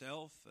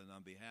myself and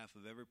on behalf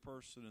of every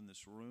person in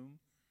this room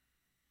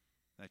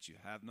that you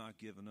have not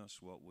given us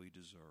what we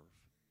deserve.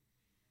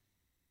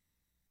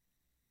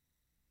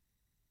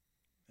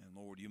 And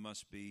Lord, you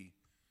must be,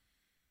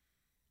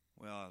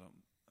 well,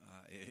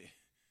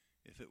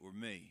 if it were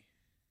me,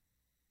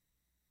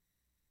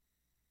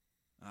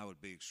 I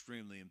would be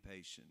extremely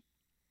impatient,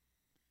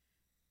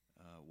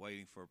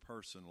 waiting for a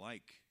person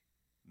like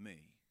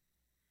me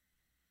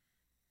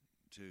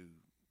to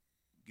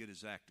get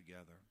his act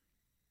together,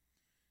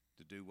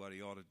 to do what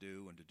he ought to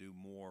do, and to do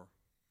more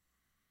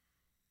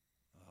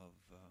of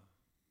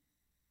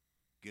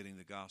getting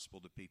the gospel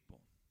to people.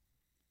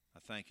 I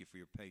thank you for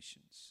your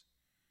patience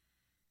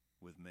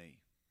with me.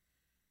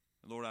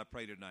 And Lord, I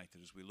pray tonight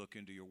that as we look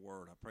into your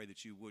word, I pray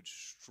that you would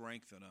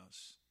strengthen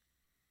us.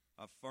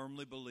 I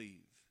firmly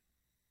believe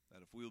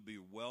that if we will be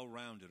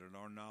well-rounded in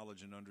our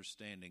knowledge and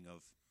understanding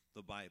of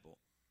the Bible,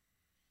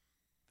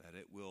 that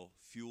it will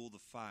fuel the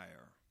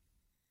fire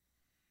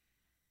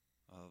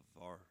of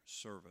our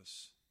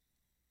service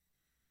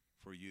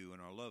for you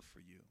and our love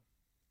for you.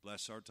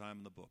 Bless our time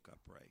in the book, I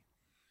pray.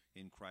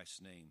 In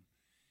Christ's name,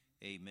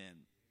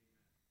 amen.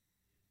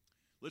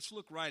 Let's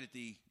look right at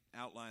the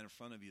outline in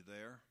front of you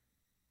there.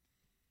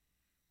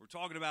 We're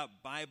talking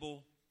about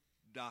Bible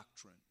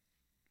doctrine.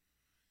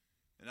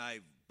 And I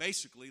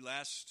basically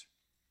last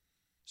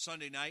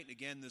Sunday night and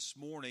again this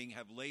morning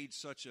have laid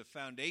such a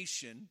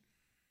foundation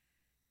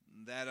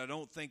that I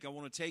don't think I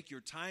want to take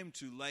your time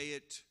to lay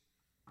it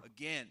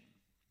again.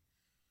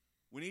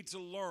 We need to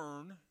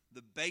learn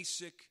the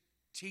basic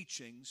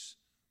teachings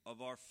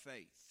of our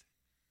faith.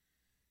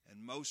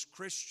 And most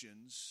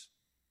Christians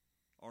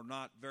are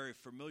not very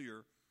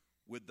familiar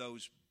with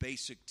those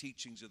basic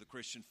teachings of the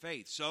Christian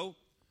faith. So,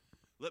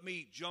 let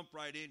me jump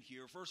right in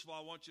here. First of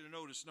all, I want you to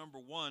notice number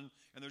one,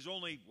 and there's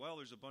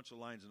a bunch of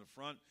lines in the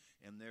front,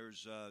 and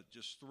there's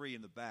just 3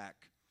 in the back.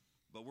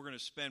 But we're going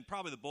to spend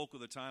probably the bulk of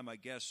the time, I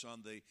guess,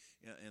 on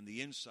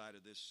the inside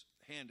of this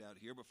handout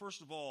here. But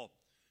first of all,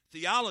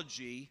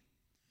 theology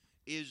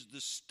is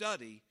the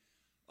study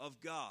of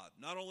God.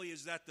 Not only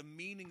is that the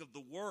meaning of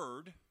the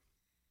word,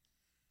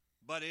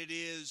 but it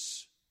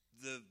is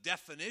the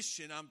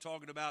definition I'm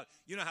talking about.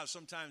 You know how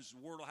sometimes the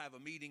word will have a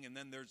meaning and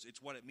then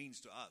it's what it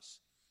means to us.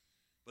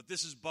 But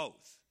this is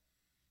both.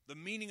 The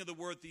meaning of the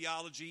word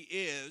theology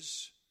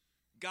is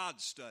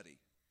God study.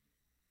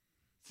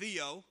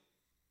 Theo,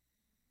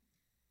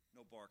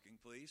 no barking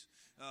please,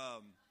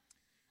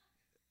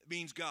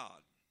 means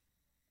God.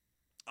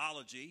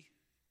 Ology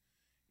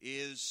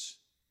is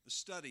the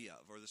study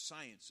of or the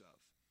science of.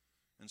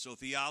 And so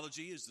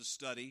theology is the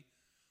study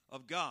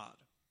of God.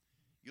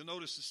 You'll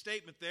notice the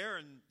statement there,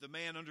 and the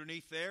man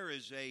underneath there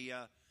is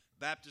a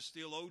Baptist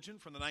theologian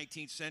from the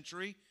 19th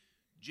century,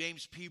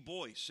 James P.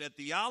 Boyce, said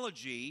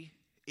theology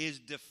is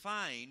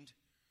defined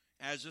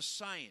as a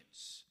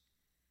science.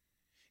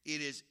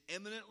 It is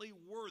eminently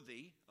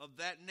worthy of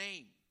that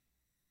name.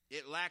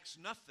 It lacks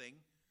nothing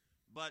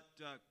but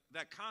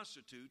that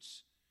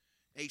constitutes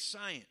a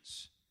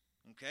science.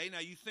 Okay, now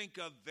you think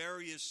of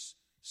various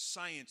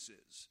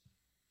sciences.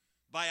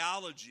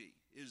 Biology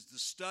is the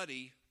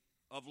study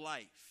of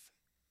life.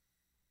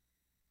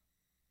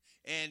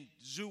 And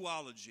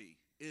zoology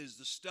is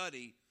the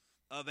study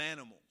of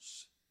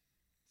animals.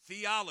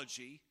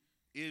 Theology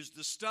is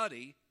the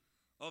study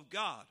of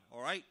God.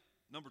 All right?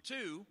 Number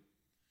 2,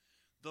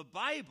 the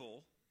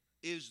Bible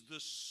is the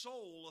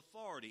sole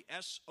authority,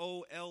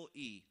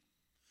 S-O-L-E,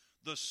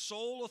 the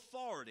sole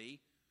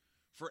authority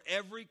for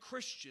every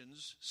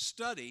Christian's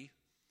study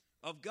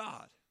of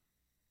God.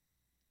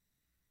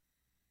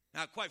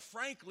 Now, quite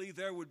frankly,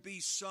 there would be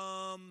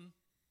some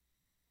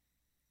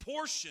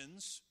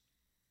portions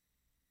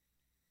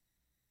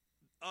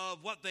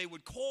of what they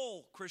would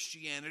call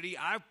Christianity.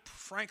 I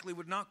frankly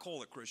would not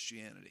call it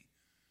Christianity.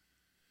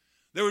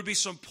 There would be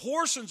some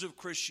portions of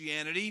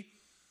Christianity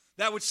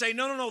that would say,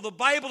 no, the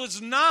Bible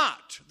is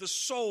not the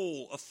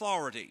sole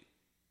authority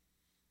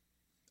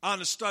on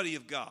the study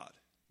of God.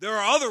 There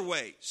are other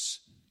ways.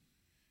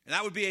 And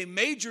that would be a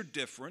major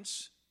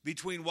difference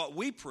between what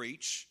we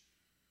preach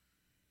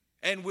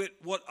and with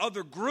what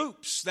other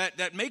groups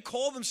that may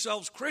call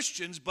themselves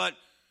Christians, but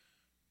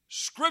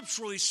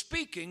scripturally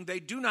speaking, they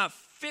do not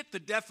fit the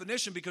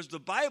definition because the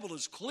Bible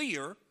is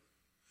clear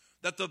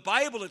that the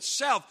Bible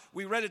itself,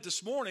 we read it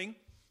this morning,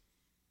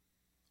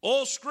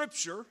 all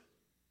Scripture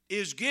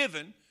is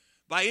given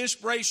by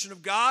inspiration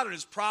of God and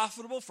is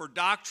profitable for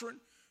doctrine,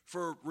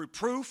 for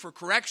reproof, for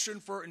correction,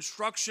 for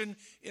instruction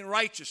in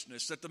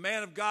righteousness, that the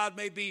man of God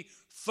may be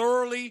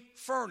thoroughly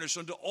furnished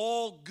unto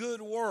all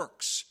good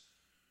works.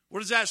 What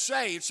does that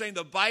say? It's saying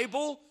the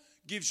Bible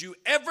gives you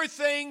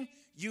everything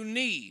you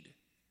need.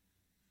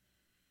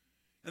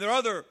 And there are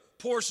other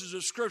portions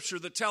of Scripture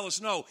that tell us,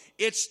 no,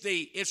 it's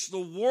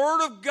the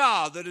Word of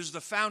God that is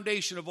the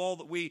foundation of all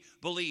that we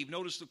believe.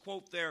 Notice the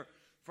quote there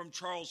from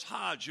Charles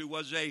Hodge, who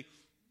was a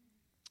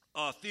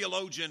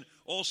theologian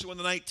also in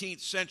the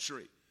 19th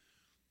century.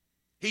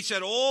 He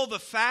said, all the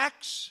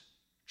facts,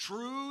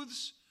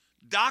 truths,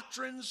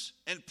 doctrines,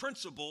 and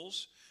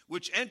principles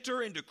which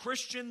enter into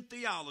Christian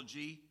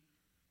theology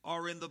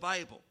are in the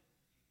Bible.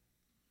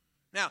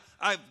 Now,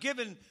 I've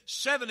given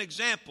 7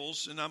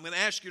 examples, and I'm going to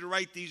ask you to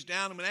write these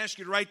down. I'm going to ask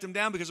you to write them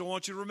down because I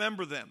want you to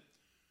remember them.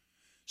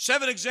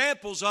 7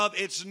 examples of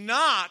it's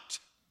not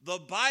the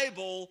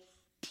Bible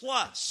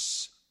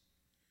plus.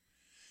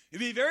 You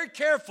be very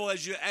careful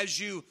as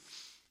you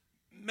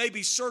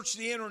maybe search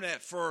the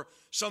internet for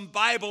some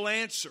Bible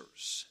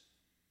answers.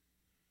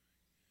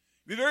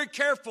 Be very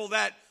careful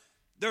that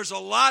there's a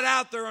lot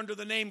out there under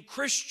the name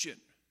Christian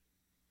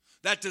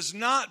that does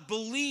not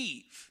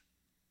believe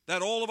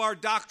that all of our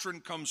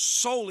doctrine comes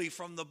solely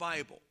from the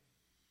Bible.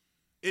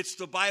 It's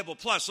the Bible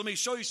plus. Let me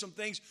show you some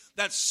things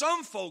that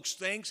some folks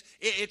think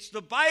it's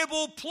the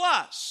Bible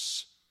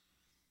plus.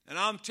 And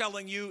I'm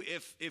telling you,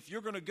 if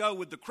you're going to go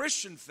with the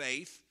Christian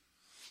faith,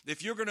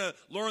 if you're going to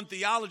learn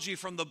theology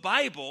from the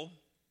Bible,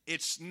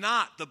 it's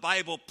not the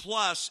Bible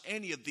plus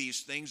any of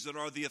these things that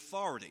are the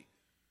authority.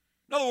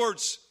 In other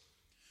words,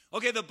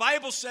 okay, the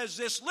Bible says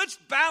this. Let's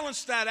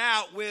balance that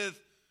out with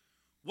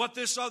what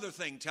this other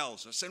thing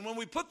tells us. And when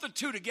we put the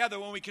two together,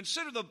 when we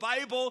consider the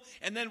Bible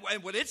and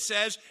what it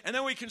says, and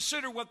then we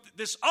consider what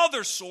this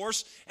other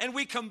source, and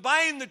we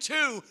combine the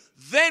two,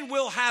 then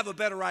we'll have a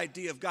better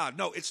idea of God.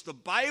 No, it's the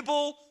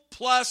Bible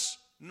plus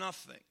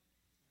nothing.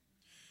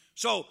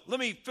 So let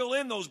me fill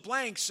in those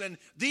blanks, and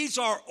these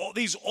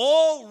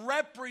all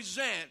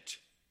represent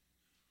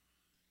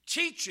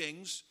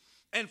teachings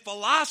and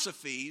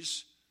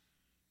philosophies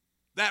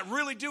that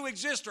really do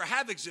exist or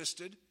have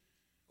existed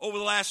over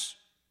the last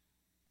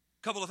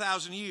couple of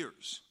thousand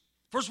years.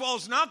 First of all,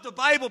 it's not the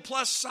Bible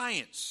plus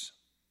science.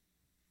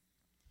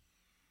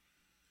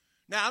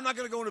 Now, I'm not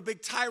going to go into a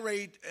big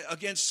tirade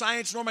against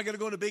science, nor am I going to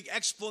go into a big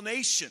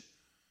explanation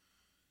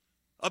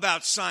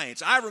about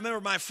science. I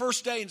remember my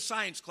first day in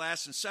science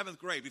class in 7th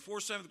grade. Before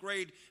 7th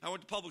grade, I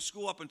went to public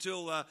school up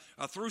until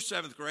through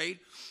 7th grade,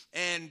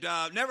 and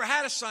never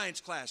had a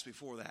science class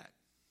before that.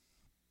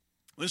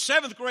 When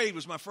 7th grade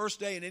was my first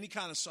day in any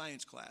kind of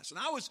science class, and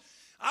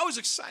I was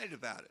excited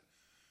about it.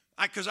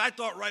 Because I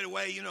thought right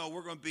away,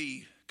 we're going to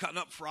be cutting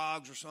up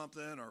frogs or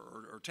something,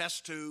 or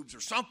test tubes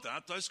or something.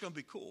 I thought it's going to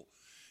be cool.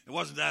 It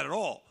wasn't that at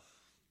all.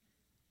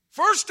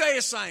 First day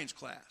of science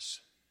class,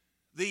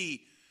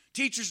 the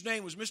teacher's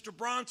name was Mr.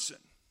 Bronson.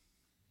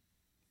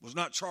 It was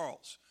not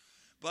Charles.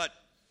 But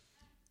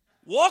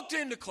walked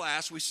into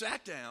class, we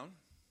sat down,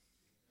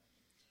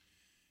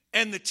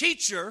 and the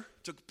teacher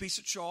took a piece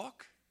of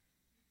chalk,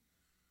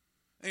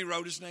 and he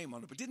wrote his name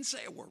on it, but didn't say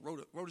a word,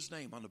 wrote his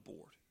name on the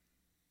board.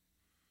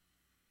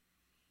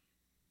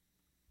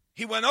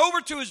 He went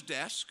over to his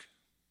desk.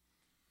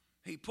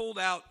 He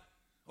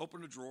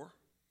opened a drawer,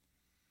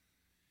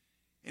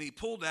 and he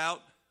pulled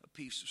out a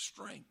piece of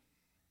string.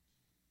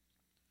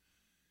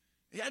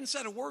 He hadn't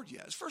said a word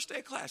yet. His first day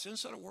of class, he hadn't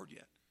said a word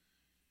yet.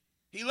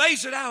 He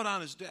lays it out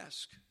on his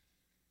desk.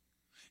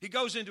 He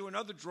goes into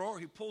another drawer.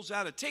 He pulls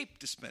out a tape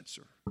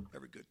dispenser.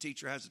 Every good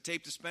teacher has a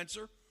tape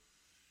dispenser.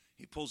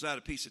 He pulls out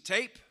a piece of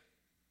tape,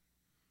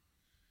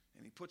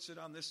 and he puts it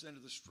on this end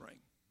of the string.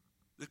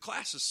 The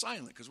class is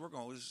silent because we're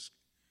going,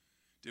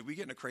 did we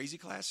get in a crazy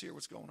class here?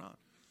 What's going on?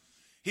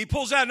 He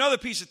pulls out another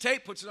piece of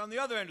tape, puts it on the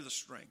other end of the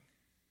string.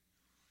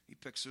 He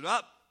picks it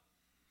up,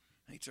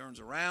 and he turns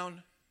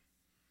around.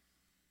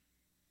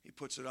 He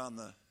puts it on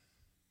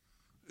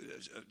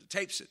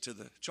tapes it to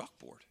the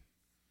chalkboard.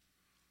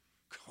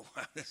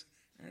 Wow, there's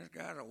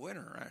got a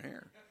winner right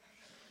here.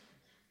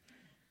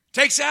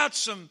 Takes out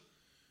some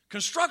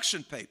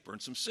construction paper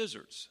and some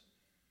scissors.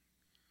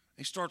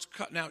 He starts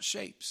cutting out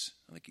shapes.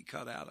 I think he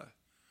cut out a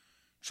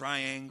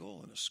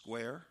triangle and a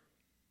square.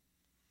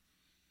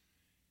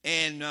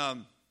 And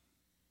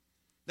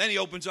then he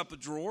opens up a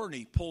drawer and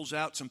he pulls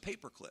out some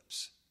paper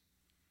clips.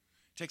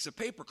 Takes a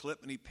paper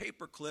clip and he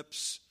paper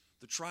clips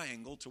the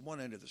triangle to one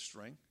end of the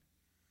string.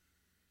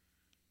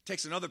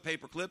 Takes another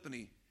paper clip and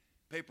he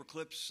paper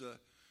clips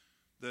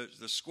the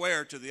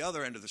square to the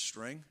other end of the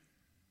string.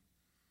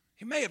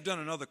 He may have done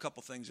another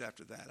couple things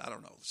after that. I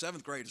don't know.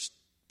 7th grade is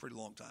a pretty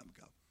long time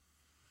ago.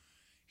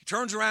 He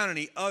turns around and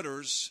he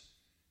utters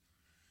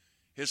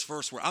his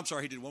first word. I'm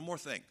sorry, he did one more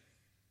thing.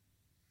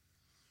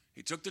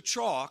 He took the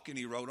chalk and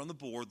he wrote on the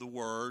board the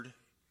word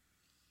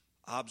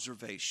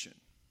observation.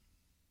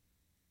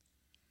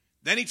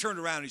 Then he turned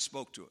around and he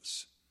spoke to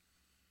us.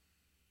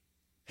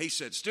 He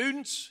said,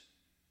 students,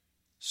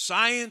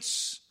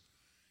 science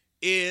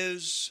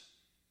is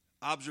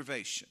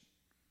observation.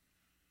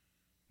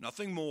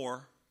 Nothing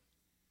more,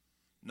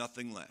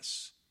 nothing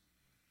less.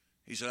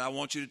 He said, I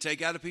want you to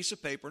take out a piece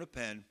of paper and a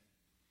pen,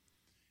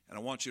 and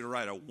I want you to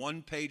write a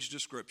 1-page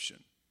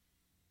description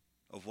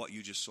of what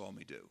you just saw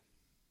me do.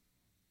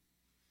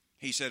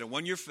 He said, and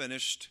when you're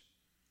finished,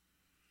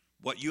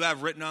 what you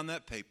have written on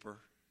that paper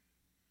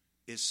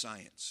is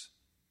science.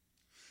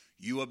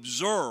 You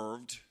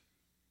observed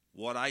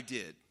what I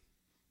did.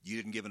 You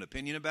didn't give an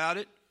opinion about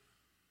it.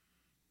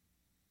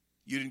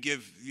 You didn't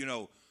give,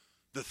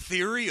 the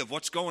theory of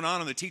what's going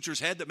on in the teacher's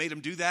head that made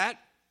him do that.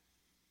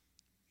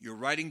 You're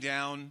writing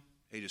down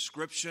a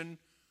description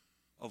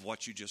of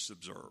what you just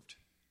observed.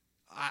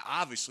 I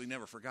obviously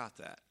never forgot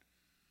that.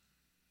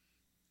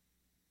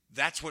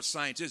 That's what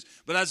science is.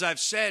 But as I've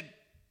said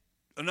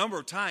a number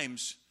of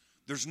times,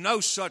 there's no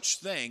such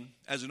thing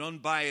as an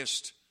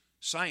unbiased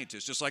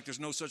scientist, just like there's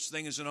no such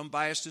thing as an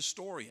unbiased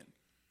historian.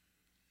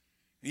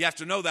 You have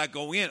to know that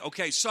going in.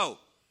 Okay, so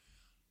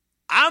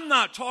I'm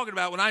not talking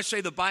about, when I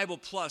say the Bible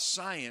plus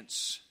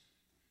science,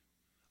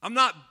 I'm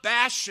not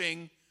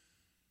bashing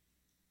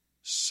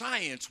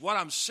science. What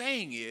I'm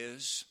saying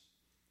is,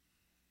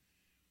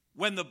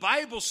 when the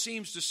Bible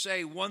seems to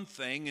say one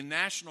thing and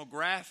National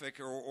Graphic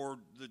or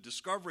the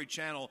Discovery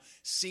Channel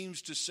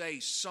seems to say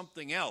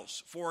something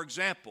else. For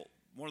example,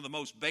 one of the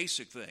most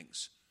basic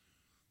things,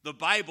 the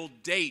Bible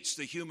dates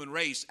the human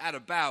race at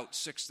about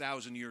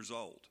 6,000 years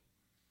old.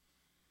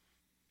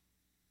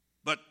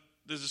 But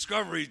the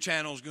Discovery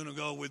Channel is going to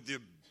go with the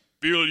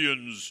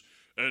billions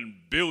and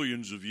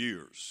billions of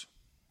years.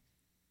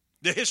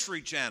 The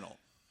History Channel.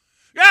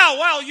 Yeah,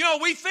 well,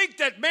 we think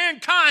that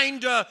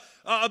mankind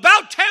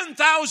about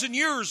 10,000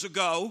 years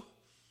ago.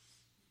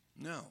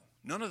 No,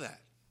 none of that.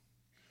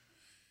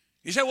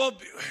 You say, well,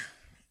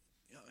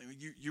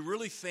 you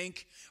really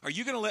think, are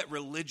you going to let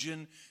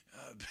religion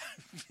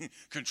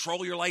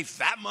control your life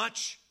that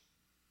much?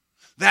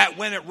 That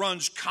when it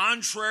runs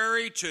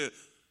contrary to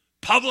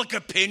public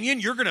opinion,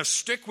 you're going to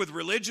stick with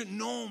religion?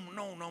 No,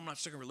 I'm not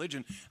sticking with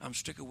religion. I'm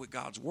sticking with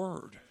God's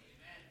Word.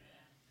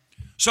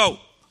 So,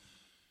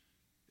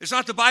 it's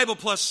not the Bible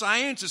plus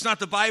science. It's not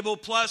the Bible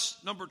plus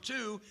number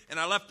 2. And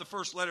I left the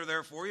first letter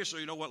there for you so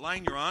you know what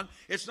line you're on.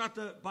 It's not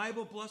the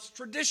Bible plus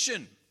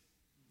tradition.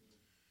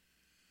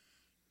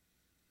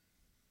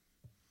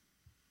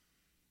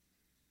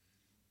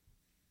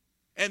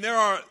 And there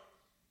are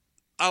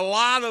a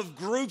lot of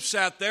groups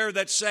out there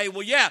that say,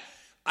 well, yeah,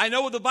 I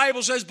know what the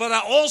Bible says, but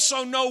I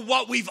also know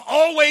what we've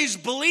always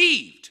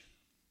believed.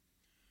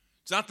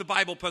 It's not the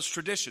Bible plus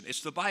tradition.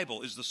 It's the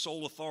Bible is the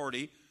sole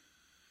authority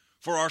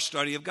for our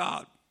study of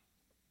God.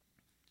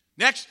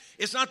 Next,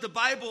 it's not the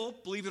Bible,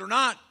 believe it or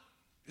not,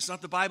 it's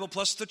not the Bible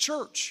plus the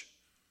church.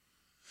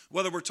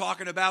 Whether we're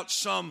talking about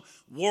some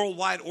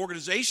worldwide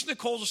organization that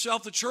calls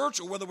itself the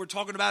church or whether we're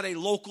talking about a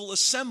local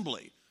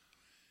assembly.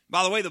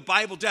 By the way, the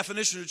Bible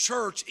definition of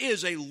church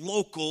is a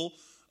local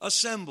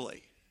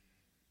assembly.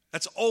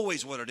 That's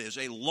always what it is,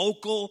 a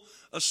local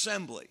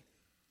assembly.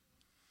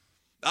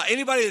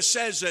 Anybody that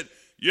says that,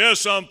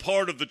 yes, I'm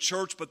part of the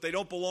church, but they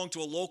don't belong to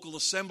a local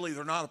assembly,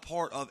 they're not a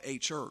part of a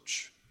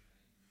church.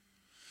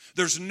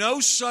 There's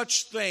no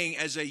such thing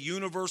as a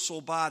universal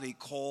body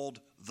called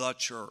the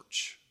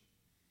church.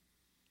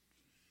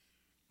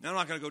 Now, I'm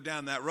not going to go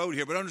down that road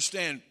here, but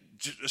understand,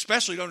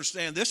 especially to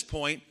understand this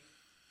point,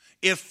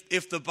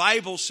 if the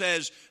Bible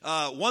says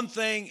one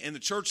thing and the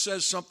church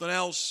says something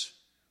else,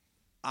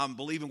 I'm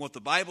believing what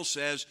the Bible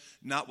says,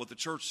 not what the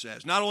church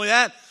says. Not only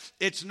that,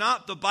 it's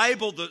not the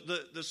Bible.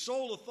 The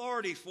sole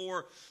authority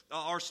for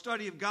our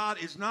study of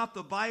God is not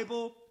the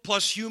Bible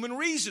plus human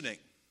reasoning.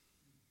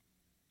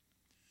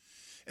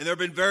 And there have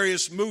been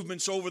various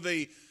movements over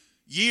the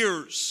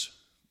years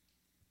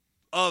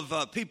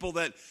of people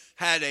that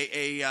had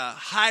a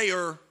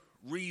higher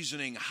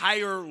reasoning,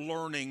 higher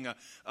learning,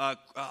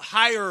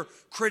 higher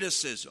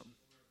criticism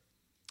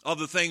of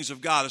the things of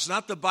God. It's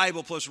not the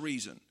Bible plus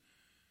reason.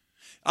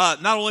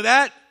 Not only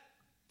that,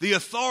 the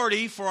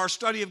authority for our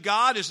study of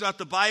God is not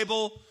the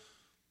Bible.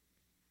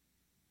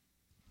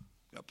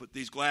 I'll put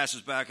these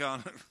glasses back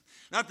on.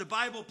 Not the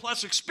Bible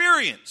plus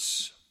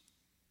experience.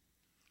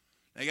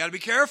 Now you got to be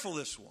careful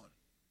this one.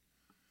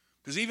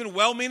 Because even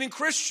well-meaning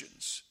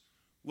Christians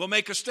will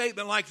make a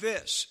statement like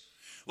this.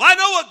 Well, I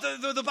know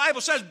what the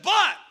Bible says,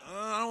 but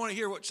I don't want to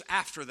hear what's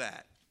after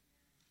that.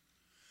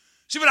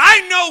 See, but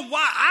I know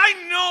why.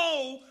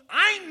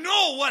 I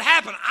know what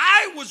happened.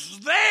 I was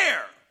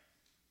there.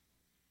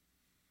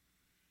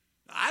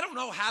 I don't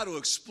know how to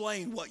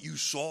explain what you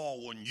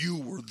saw when you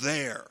were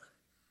there.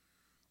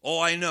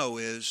 All I know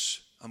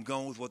is I'm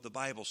going with what the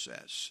Bible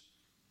says.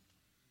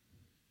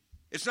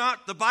 It's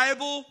not the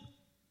Bible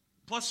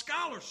plus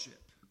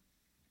scholarship.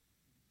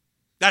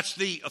 That's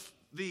the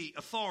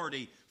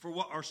authority for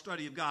what our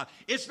study of God.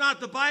 It's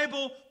not the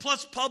Bible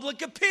plus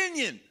public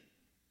opinion.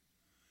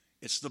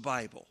 It's the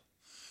Bible.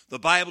 The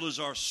Bible is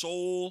our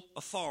sole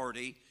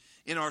authority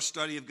in our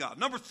study of God.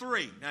 Number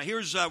 3. Now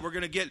here's, we're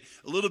going to get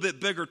a little bit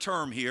bigger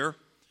term here.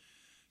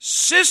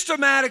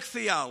 Systematic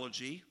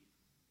theology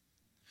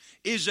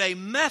is a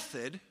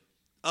method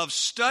of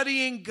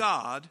studying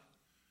God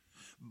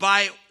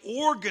by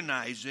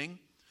organizing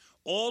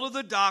all of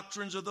the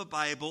doctrines of the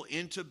Bible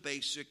into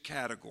basic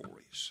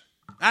categories.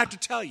 I have to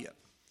tell you,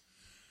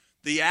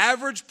 the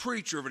average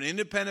preacher of an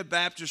independent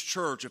Baptist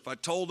church, if I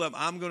told them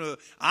I'm going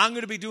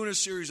to be doing a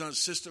series on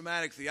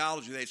systematic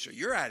theology, they'd say,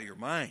 you're out of your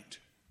mind.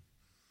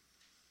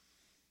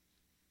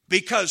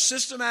 Because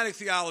systematic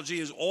theology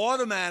is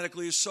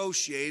automatically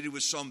associated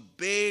with some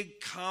big,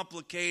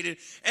 complicated,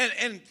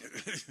 and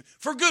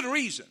for good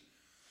reason.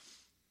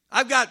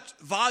 I've got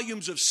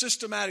volumes of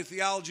systematic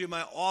theology in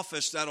my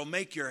office that'll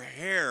make your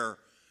hair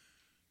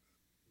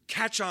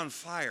catch on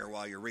fire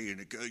while you're reading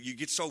it. You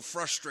get so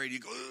frustrated, you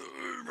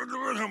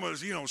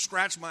go,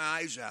 scratch my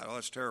eyes out. Oh,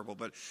 that's terrible.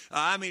 But,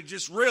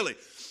 just really,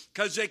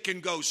 because they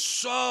can go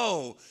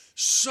so,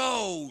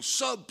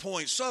 subpoint,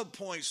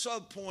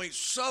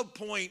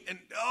 and,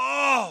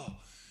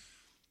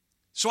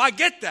 So I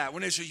get that.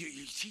 When they say,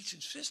 you're teaching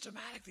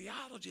systematic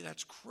theology,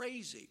 that's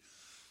crazy.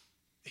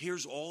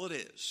 Here's all it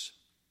is.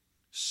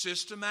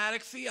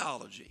 Systematic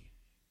theology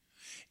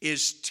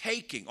is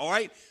taking, all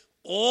right,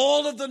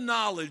 all of the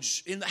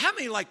knowledge how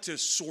many like to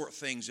sort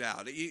things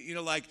out?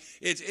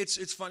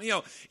 It's fun.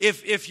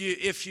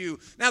 If you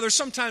now there's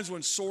sometimes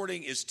when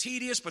sorting is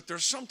tedious, but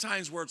there's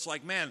sometimes where it's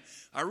like, man,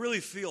 I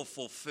really feel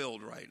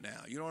fulfilled right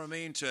now. You know what I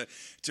mean?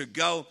 To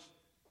go.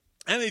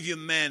 How many of you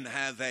men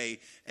have a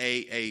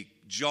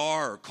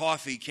jar or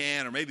coffee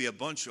can, or maybe a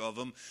bunch of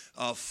them,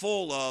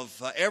 full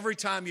of every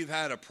time you've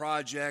had a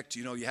project,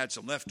 you had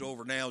some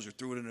leftover nails, you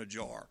threw it in a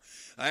jar.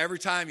 Every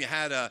time you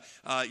had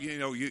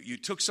you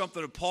took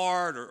something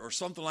apart or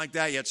something like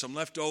that, you had some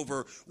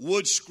leftover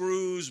wood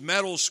screws,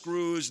 metal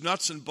screws,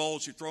 nuts and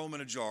bolts, you throw them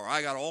in a jar.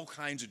 I got all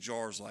kinds of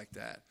jars like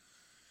that.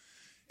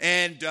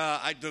 And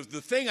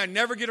the thing I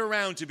never get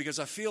around to, because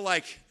I feel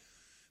like,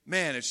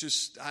 man, it's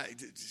just,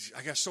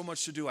 I got so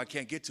much to do, I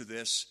can't get to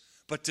this.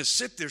 But to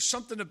sit there,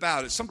 something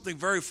about it, something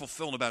very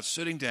fulfilling about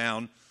sitting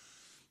down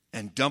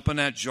and dumping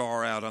that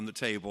jar out on the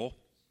table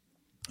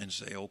and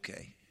say,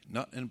 okay,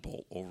 nut and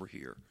bolt over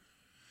here.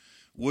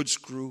 Wood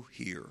screw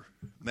here.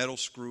 Metal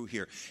screw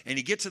here. And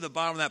you get to the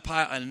bottom of that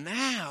pile, and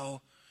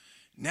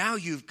now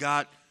you've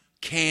got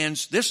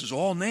cans. This is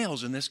all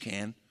nails in this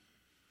can.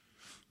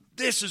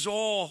 This is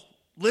all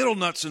little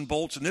nuts and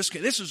bolts in this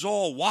can. This is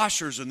all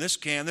washers in this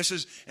can.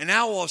 And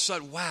now all of a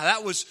sudden,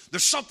 wow,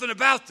 there's something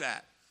about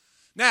that.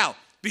 Now,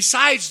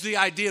 besides the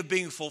idea of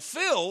being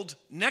fulfilled,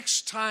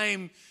 next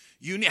time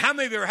how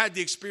many of you ever had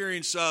the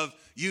experience of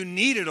you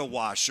needed a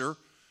washer?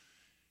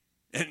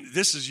 And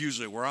this is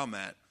usually where I'm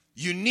at.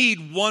 You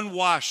need one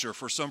washer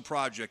for some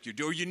project you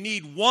do, or you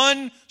need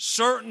one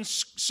certain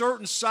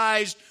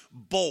sized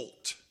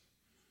bolt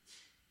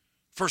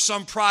for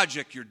some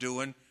project you're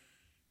doing.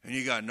 And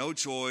you got no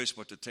choice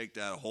but to take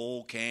that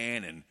whole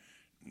can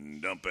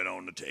and dump it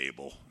on the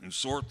table and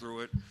sort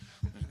through it.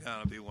 There's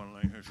got to be one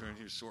like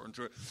you're sorting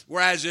through it.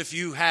 Whereas if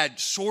you had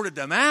sorted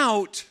them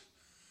out,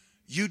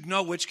 you'd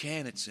know which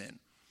can it's in.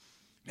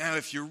 Now,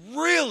 if you're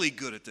really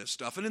good at this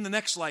stuff, and in the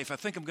next life, I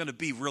think I'm going to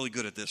be really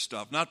good at this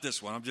stuff. Not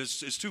this one.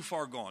 It's too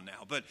far gone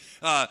now. But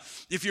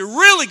if you're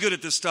really good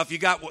at this stuff, you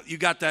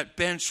got that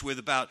bench with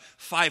about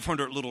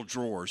 500 little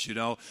drawers,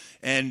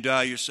 and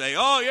you say,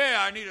 oh yeah,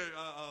 I need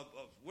a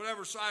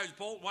whatever size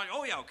bolt.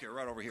 Oh yeah, okay,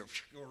 right over here.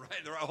 Go right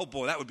there. Oh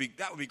boy, that would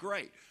be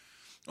great.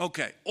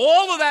 Okay,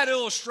 all of that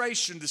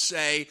illustration to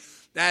say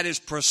that is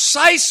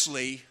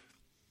precisely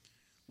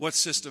what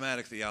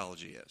systematic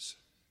theology is.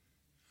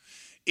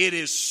 It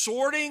is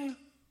sorting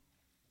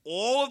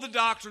all of the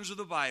doctrines of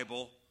the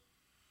Bible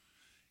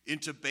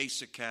into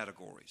basic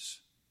categories.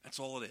 That's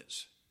all it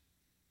is.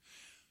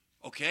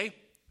 Okay?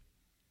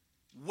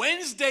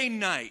 Wednesday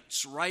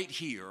nights right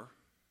here,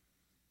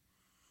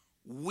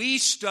 we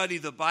study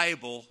the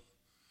Bible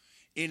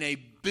in a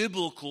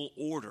biblical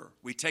order.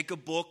 We take a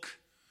book,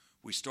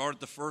 we start at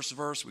the first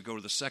verse, we go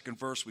to the second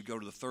verse, we go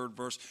to the third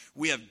verse.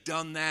 We have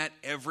done that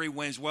every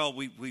Wednesday. Well,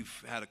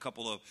 we've had a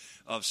couple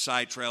of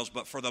side trails,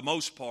 but for the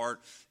most part,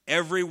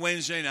 every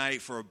Wednesday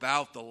night for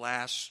about the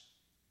last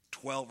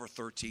 12 or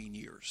 13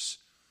 years.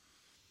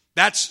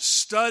 That's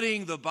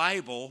studying the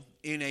Bible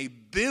in a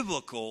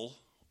biblical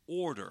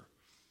order.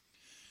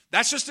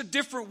 That's just a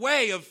different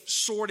way of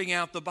sorting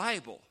out the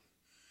Bible.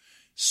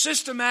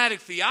 Systematic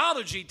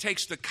theology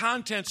takes the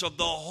contents of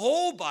the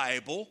whole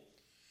Bible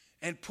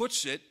and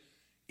puts it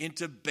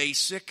into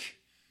basic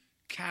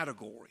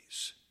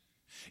categories.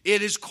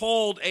 It is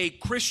called a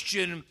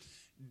Christian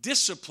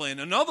discipline.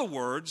 In other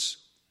words,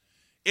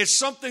 it's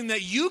something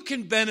that you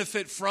can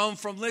benefit from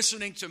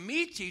listening to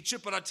me teach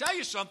it, but I'll tell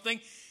you something,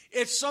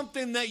 it's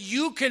something that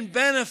you can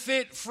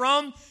benefit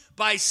from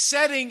by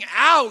setting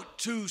out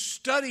to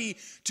study,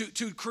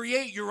 to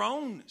create your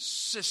own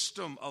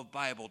system of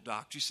Bible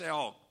doctrine. You say,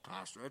 oh,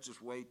 Pastor, that's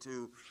just way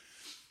too...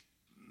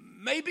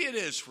 Maybe it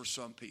is for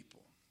some people.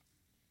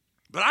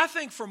 But I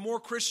think for more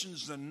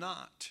Christians than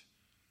not,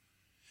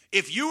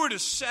 if you were to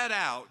set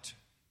out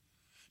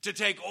to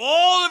take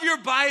all of your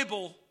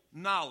Bible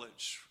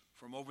knowledge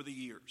from over the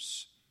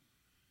years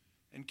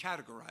and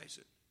categorize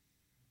it,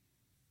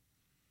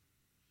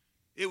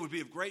 it would be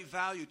of great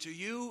value to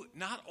you,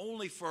 not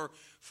only for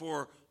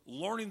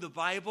learning the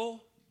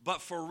Bible,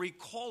 but for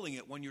recalling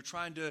it when you're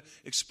trying to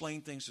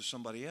explain things to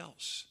somebody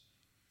else.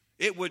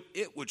 It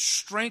would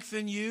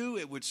strengthen you.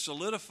 It would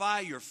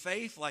solidify your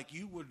faith like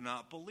you would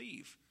not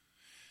believe.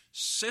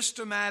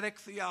 Systematic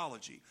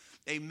theology,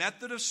 a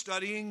method of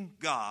studying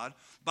God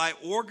by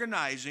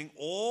organizing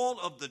all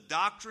of the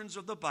doctrines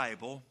of the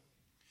Bible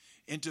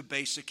into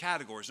basic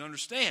categories.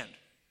 Understand,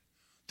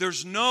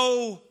 there's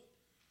no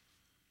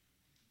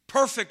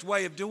perfect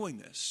way of doing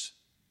this.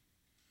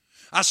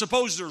 I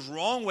suppose there's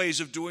wrong ways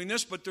of doing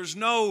this, but there's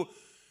no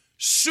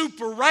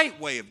super right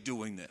way of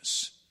doing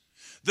this.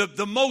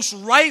 The most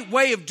right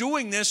way of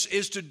doing this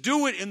is to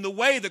do it in the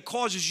way that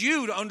causes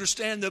you to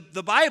understand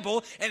the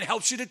Bible and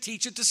helps you to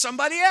teach it to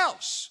somebody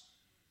else.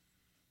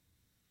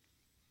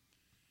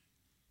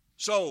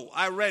 So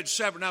I read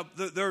several. Now,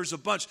 there's a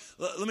bunch.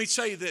 Let me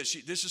tell you this.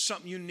 This is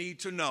something you need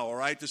to know, all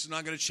right? This is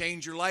not going to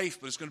change your life,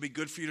 but it's going to be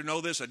good for you to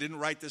know this. I didn't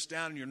write this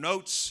down in your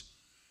notes.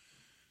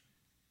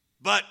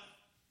 But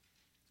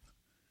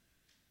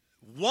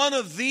one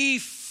of the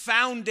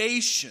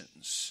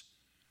foundations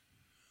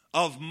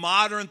of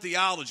modern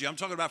theology, I'm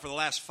talking about for the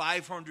last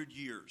 500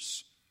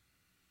 years,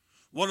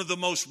 one of the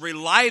most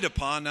relied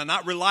upon, now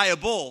not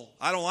reliable,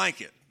 I don't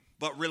like it,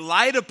 but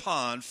relied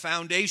upon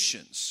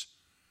foundations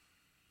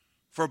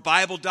for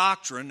Bible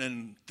doctrine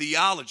and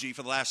theology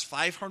for the last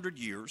 500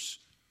 years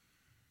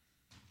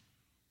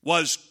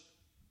was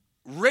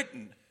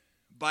written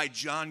by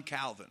John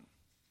Calvin.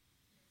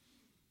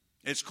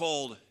 It's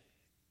called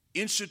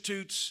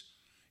Institutes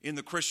in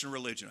the Christian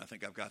Religion. I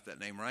think I've got that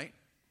name right.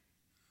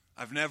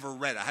 I've never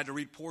read it. I had to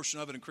read a portion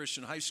of it in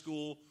Christian high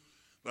school,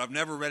 but I've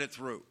never read it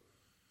through.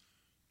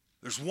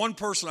 There's one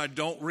person I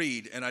don't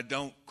read and I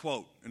don't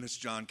quote, and it's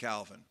John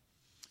Calvin.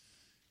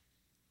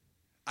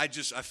 I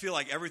feel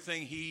like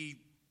everything he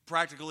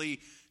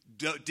practically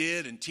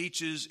did and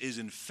teaches is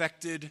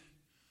infected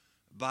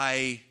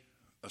by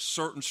a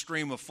certain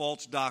stream of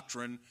false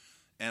doctrine,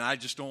 and I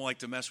just don't like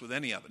to mess with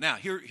any of it. Now,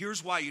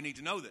 here's why you need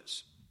to know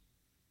this.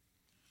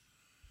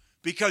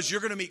 Because you're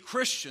going to meet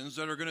Christians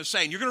that are going to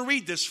say, and you're going to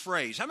read this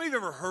phrase. How many of you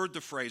have ever heard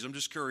the phrase? I'm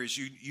just curious.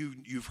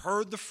 You've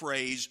heard the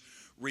phrase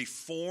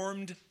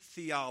Reformed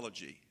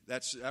theology.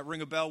 That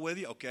ring a bell with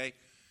you? Okay.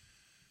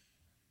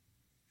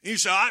 And you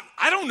say,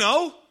 I don't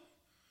know.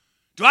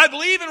 Do I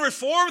believe in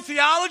Reformed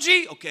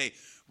theology? Okay.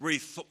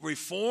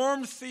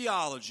 Reformed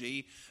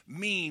theology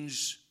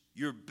means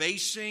you're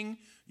basing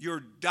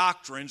your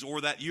doctrines,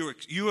 or that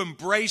you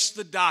embrace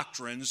the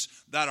doctrines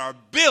that are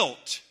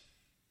built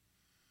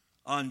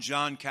on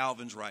John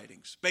Calvin's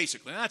writings.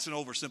 Basically, and that's an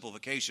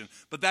oversimplification,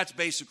 but that's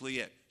basically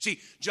it. See,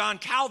 John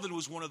Calvin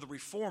was one of the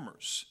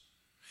reformers.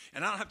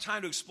 And I don't have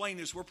time to explain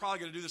this. We're probably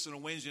going to do this on a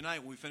Wednesday night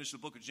when we finish the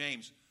book of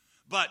James.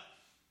 But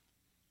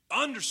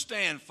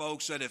understand,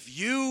 folks, that if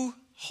you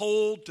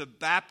hold to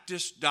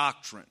Baptist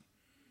doctrine,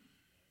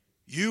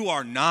 you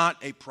are not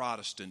a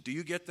Protestant. Do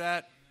you get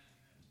that?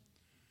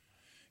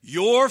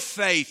 Your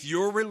faith,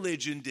 your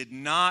religion did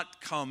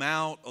not come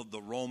out of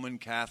the Roman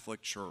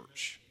Catholic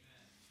Church.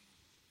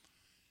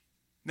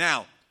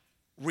 Now,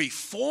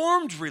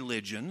 Reformed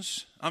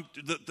religions,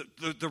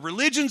 the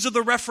religions of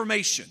the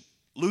Reformation,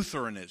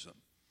 Lutheranism,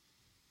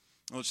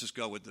 let's just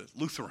go with the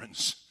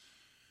Lutherans,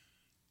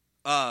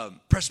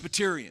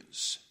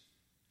 Presbyterians,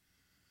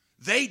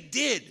 they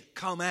did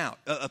come out,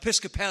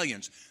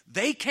 Episcopalians,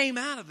 they came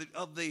out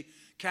of the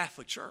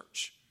Catholic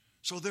Church.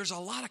 So there's a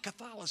lot of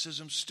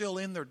Catholicism still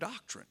in their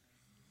doctrine.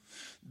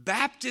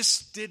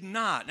 Baptists did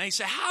not. Now you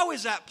say, how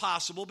is that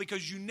possible?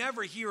 Because you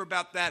never hear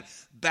about that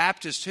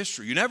Baptist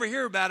history. You never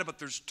hear about it, but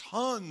there's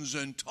tons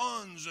and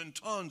tons and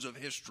tons of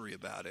history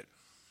about it.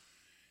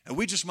 And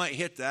we just might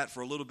hit that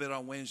for a little bit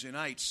on Wednesday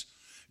nights.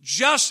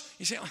 You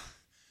say,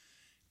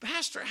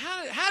 Pastor,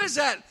 how does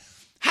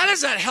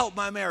that help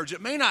my marriage?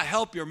 It may not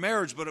help your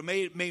marriage, but it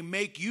may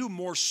make you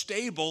more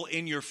stable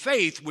in your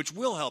faith, which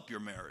will help your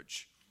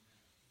marriage.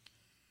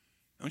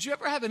 Don't you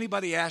ever have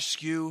anybody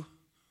ask you,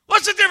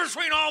 what's the difference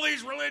between all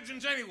these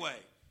religions anyway?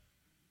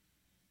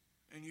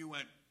 And you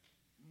went,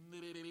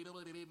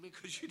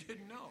 because you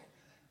didn't know.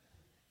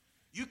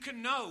 You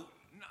can know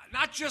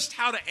not just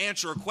how to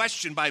answer a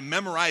question by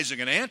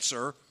memorizing an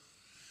answer,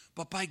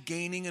 but by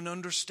gaining an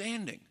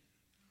understanding.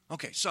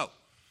 Okay, so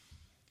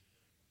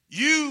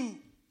you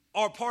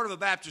are part of a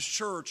Baptist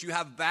church. You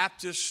have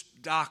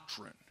Baptist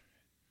doctrine.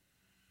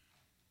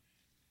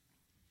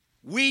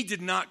 We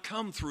did not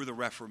come through the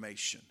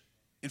Reformation.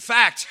 In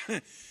fact,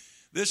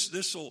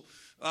 this will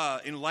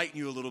enlighten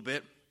you a little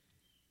bit.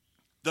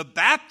 The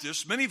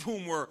Baptists, many of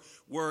whom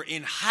were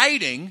in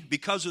hiding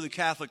because of the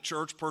Catholic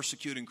Church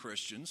persecuting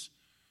Christians,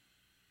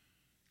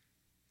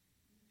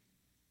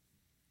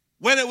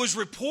 when it was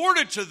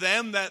reported to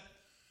them that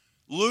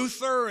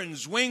Luther and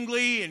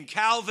Zwingli and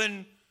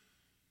Calvin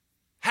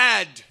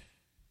had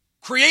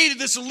created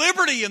this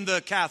liberty in the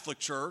Catholic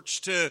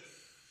Church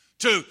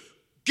to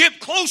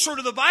get closer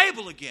to the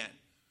Bible again,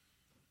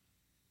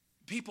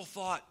 people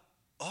thought,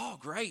 oh,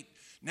 great.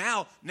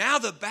 Now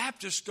the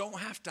Baptists don't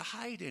have to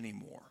hide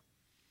anymore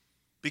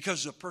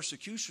because of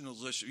persecution was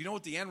listed. You know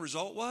what the end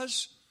result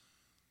was?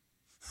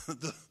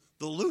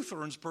 The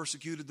Lutherans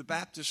persecuted the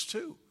Baptists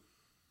too.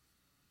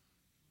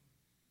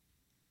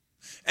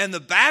 And the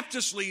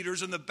Baptist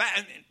leaders and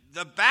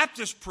the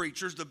Baptist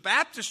preachers, the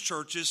Baptist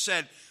churches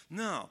said,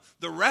 no,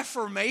 the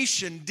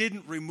Reformation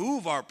didn't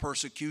remove our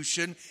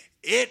persecution,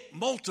 it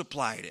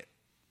multiplied it.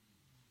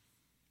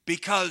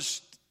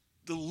 Because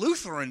the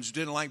Lutherans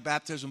didn't like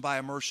baptism by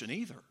immersion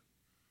either,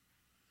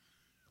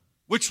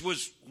 which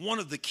was one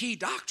of the key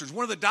doctrines,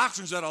 one of the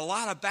doctrines that a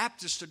lot of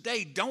Baptists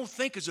today don't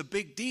think is a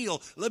big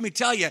deal. Let me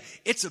tell you,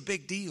 it's a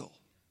big deal.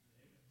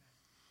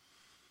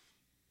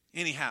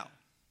 Anyhow,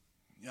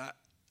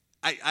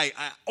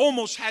 I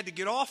almost had to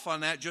get off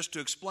on that just to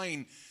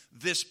explain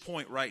this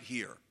point right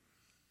here.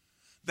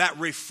 That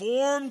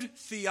Reformed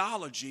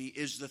theology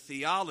is the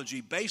theology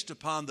based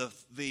upon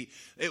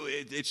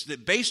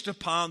based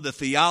upon the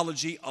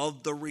theology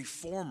of the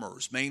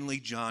Reformers, mainly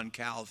John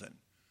Calvin.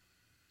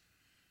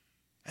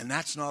 And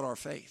that's not our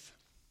faith.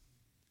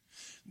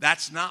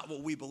 That's not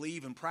what we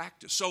believe and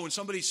practice. So when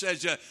somebody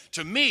says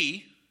to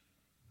me,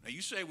 now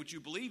you say what you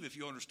believe if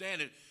you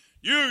understand it,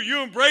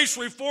 you embrace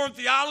Reformed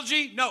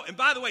theology? No, and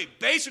by the way,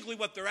 basically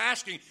what they're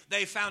asking,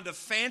 they found a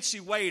fancy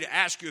way to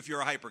ask you if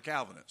you're a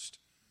hyper-Calvinist.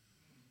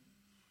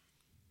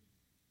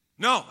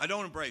 No, I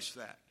don't embrace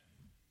that.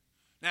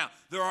 Now,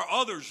 there are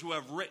others who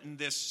have written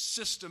this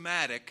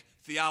systematic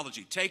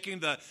theology, taking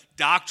the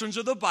doctrines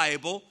of the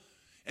Bible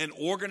and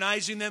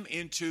organizing them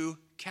into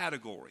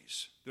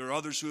categories. There are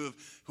others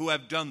who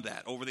have done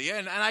that over the years,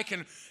 and I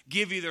can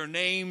give you their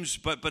names,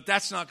 but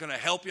that's not going to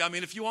help you. I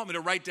mean, if you want me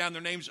to write down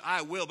their names,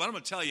 I will, but I'm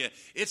going to tell you,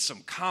 it's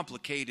some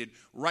complicated,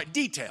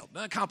 detailed,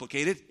 not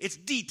complicated, it's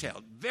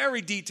detailed,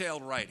 very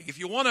detailed writing. If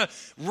you want to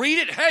read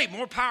it, hey,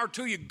 more power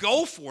to you,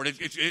 go for it.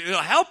 It'll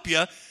help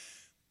you,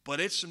 but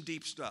it's some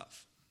deep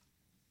stuff.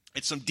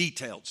 It's some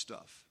detailed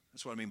stuff.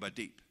 That's what I mean by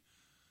deep.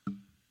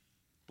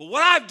 But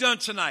what I've done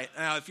tonight,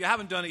 now if you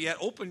haven't done it yet,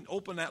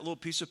 open that little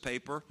piece of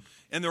paper,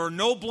 and there are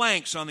no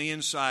blanks on the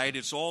inside.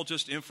 It's all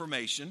just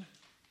information.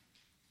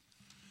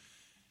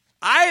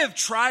 I have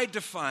tried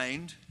to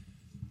find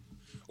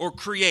or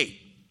create,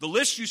 the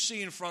list you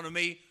see in front of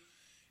me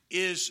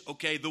is,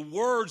 the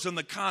words and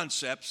the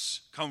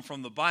concepts come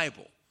from the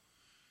Bible.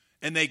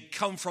 And they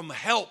come from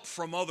help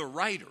from other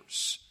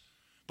writers.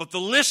 But the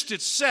list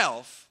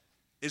itself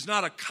is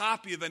not a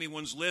copy of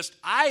anyone's list.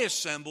 I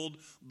assembled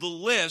the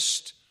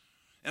list,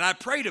 and I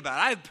prayed about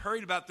it. I have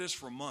prayed about this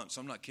for months.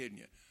 I'm not kidding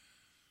you.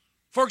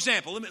 For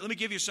example, let me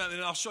give you something,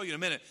 and I'll show you in a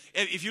minute.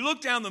 If you look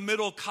down the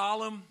middle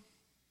column,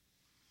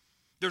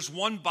 there's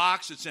one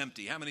box that's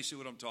empty. How many see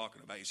what I'm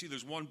talking about? You see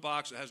there's one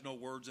box that has no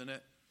words in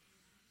it?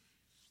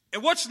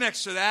 And what's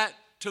next to that?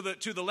 To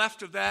the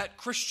left of that,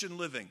 Christian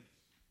living.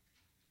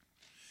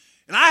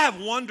 And I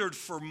have wondered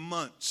for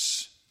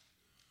months,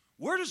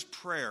 where does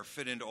prayer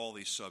fit into all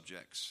these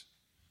subjects?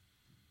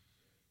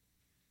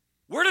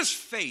 Where does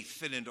faith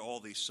fit into all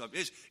these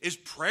subjects? Is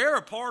prayer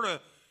a part of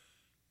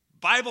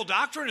Bible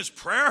doctrine? Is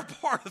prayer a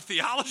part of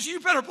theology? You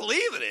better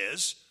believe it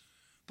is.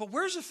 But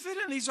where does it fit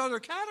in these other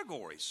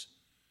categories?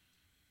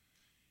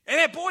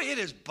 And boy, it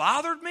has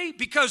bothered me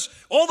because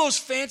all those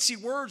fancy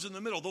words in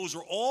the middle, those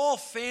are all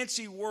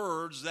fancy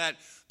words that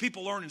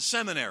people learn in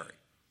seminary.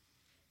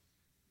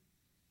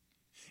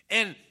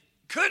 And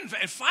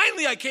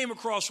finally I came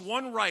across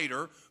one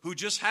writer who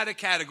just had a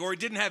category,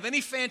 didn't have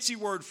any fancy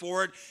word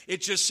for it.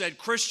 It just said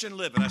Christian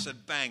living. I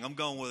said, bang, I'm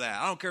going with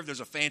that. I don't care if there's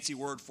a fancy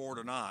word for it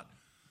or not.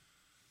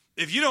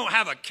 If you don't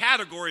have a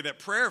category that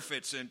prayer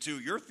fits into,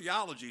 your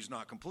theology is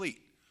not complete.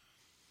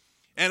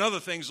 And other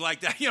things like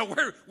that.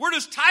 Where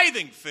does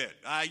tithing fit?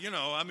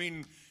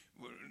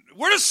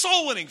 Where does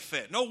soul winning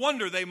fit? No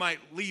wonder they might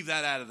leave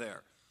that out of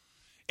there.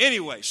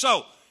 Anyway,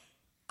 so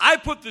I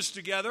put this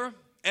together.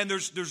 And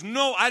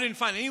I didn't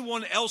find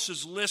anyone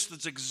else's list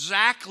that's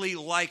exactly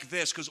like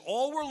this, because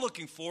all we're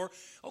looking for,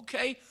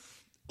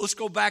 let's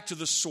go back to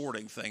the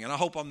sorting thing, and I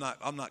hope I'm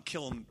not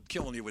killing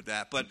you with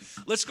that, but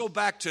let's go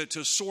back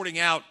to sorting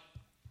out.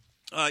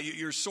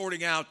 You're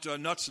sorting out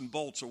nuts and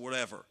bolts or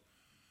whatever.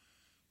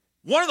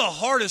 One of the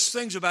hardest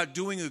things about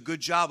doing a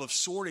good job of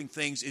sorting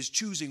things is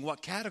choosing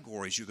what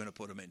categories you're going to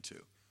put them into.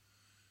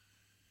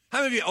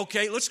 How many of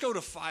you? Let's go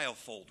to file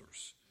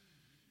folders.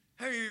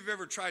 How many of you have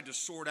ever tried to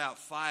sort out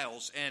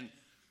files? And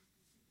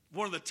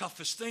one of the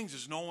toughest things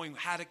is knowing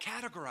how to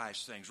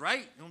categorize things, right?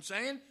 You know what I'm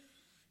saying?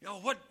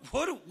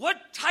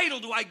 What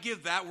title do I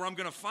give that where I'm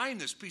going to find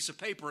this piece of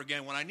paper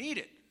again when I need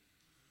it?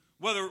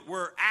 Whether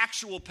we're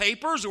actual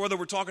papers or whether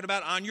we're talking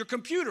about on your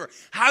computer.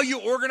 How you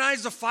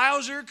organize the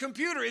files of your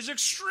computer is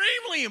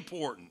extremely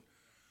important.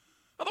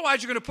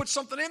 Otherwise, you're going to put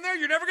something in there,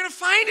 you're never going to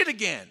find it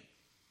again.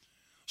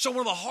 So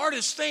one of the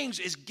hardest things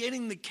is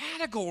getting the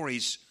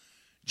categories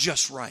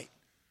just right.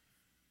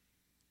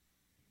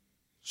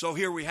 So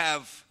here we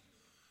have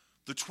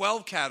the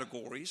 12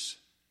 categories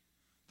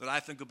that I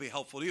think will be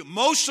helpful to you.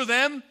 Most of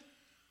them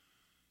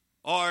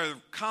are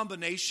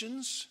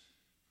combinations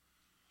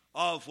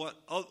of what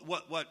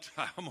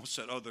I almost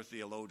said other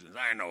theologians.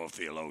 I know a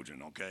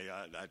theologian, okay?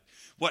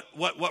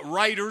 What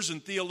writers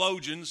and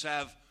theologians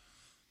have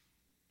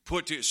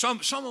put to some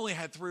only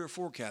had 3 or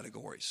 4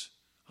 categories.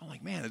 I'm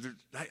like, man,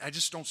 I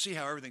just don't see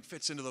how everything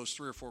fits into those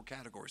 3 or 4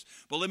 categories.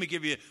 But let me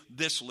give you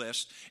this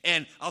list.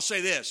 And I'll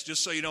say this,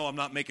 just so you know I'm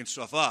not making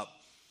stuff up.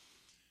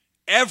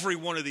 Every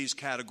one of these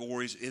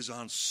categories is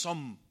on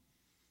some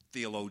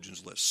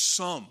theologian's list,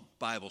 some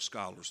Bible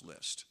scholars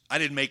list. I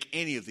didn't make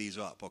any of these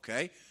up,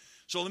 okay?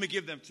 So let me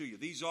give them to you.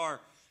 These are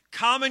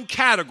common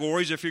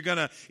categories if you're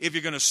gonna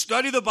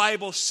study the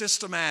Bible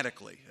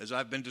systematically, as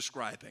I've been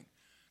describing.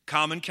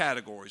 Common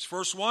categories.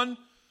 First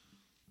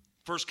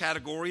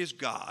category is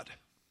God.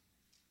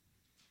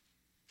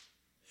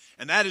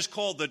 And that is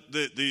called,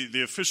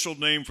 the official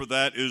name for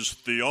that is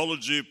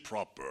theology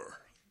proper.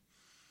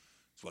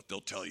 That's what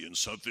they'll tell you in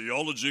some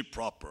theology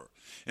proper.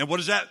 And what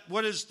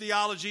does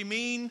theology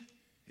mean?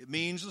 It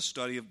means the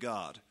study of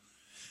God.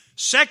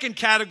 Second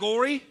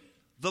category,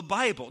 the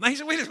Bible. Now he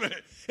said, wait a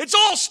minute, it's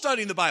all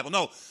studying the Bible.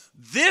 No,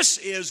 this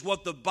is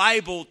what the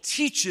Bible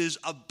teaches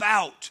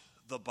about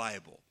the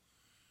Bible.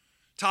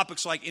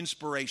 Topics like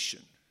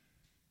inspiration.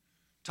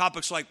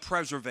 Topics like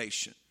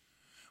preservation.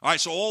 All right,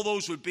 so all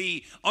those would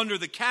be under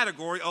the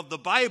category of the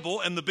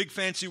Bible, and the big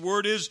fancy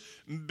word is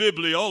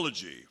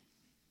bibliology,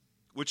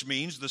 which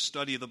means the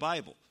study of the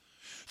Bible.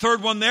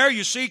 Third one there,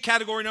 you see,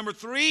 category number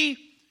 3,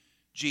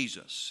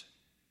 Jesus.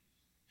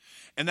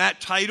 And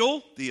that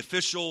title, the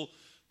official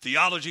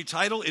theology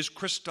title, is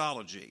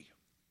Christology,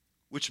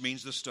 which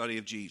means the study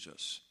of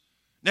Jesus.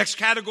 Next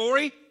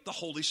category, the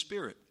Holy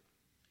Spirit.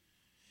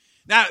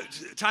 Now,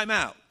 time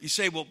out. You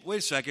say, well, wait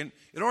a second.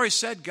 It already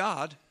said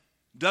God.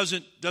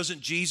 Doesn't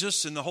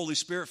Jesus and the Holy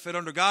Spirit fit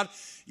under God?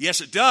 Yes,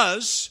 it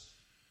does.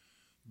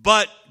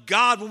 But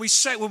God, when we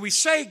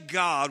say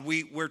God,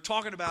 we're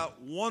talking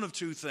about one of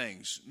two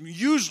things.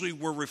 Usually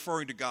we're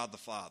referring to God the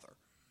Father.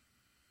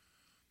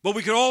 But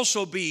we could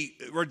also be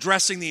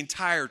addressing the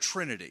entire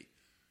Trinity.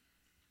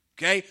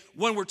 Okay?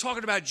 When we're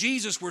talking about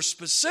Jesus, we're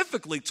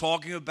specifically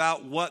talking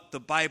about what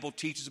the Bible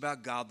teaches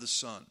about God the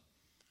Son.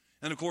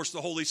 And, of course, the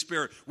Holy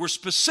Spirit. We're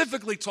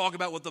specifically talking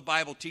about what the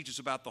Bible teaches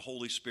about the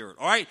Holy Spirit.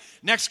 All right,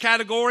 next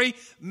category,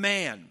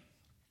 man.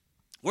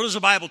 What does the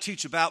Bible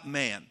teach about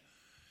man?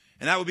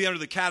 And that would be under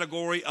the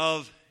category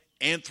of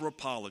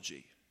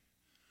anthropology.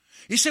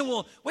 You say,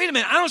 well, wait a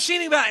minute, I don't see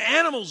anything about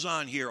animals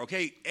on here.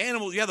 Okay,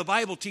 animals, yeah, the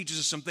Bible teaches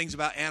us some things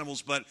about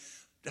animals, but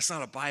that's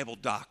not a Bible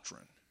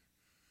doctrine.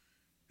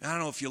 I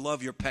don't know if you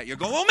love your pet. You're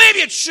going, well, maybe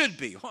it should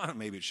be. Well,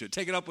 maybe it should.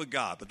 Take it up with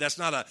God, but that's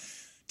not a...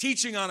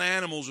 Teaching on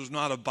animals is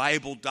not a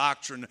Bible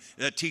doctrine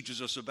that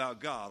teaches us about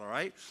God, all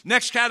right?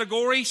 Next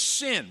category,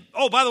 sin.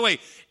 Oh, by the way,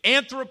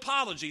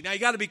 anthropology. Now, you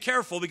got to be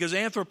careful because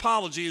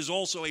anthropology is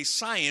also a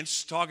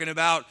science talking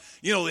about,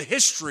 the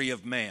history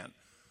of man.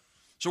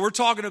 So we're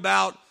talking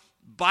about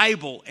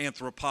Bible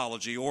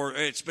anthropology, or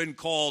it's been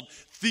called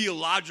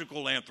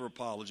theological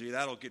anthropology.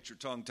 That'll get your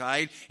tongue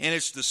tied. And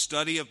it's the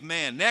study of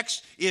man.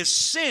 Next is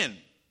sin.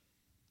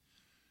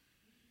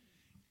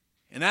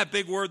 And that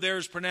big word there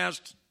is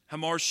pronounced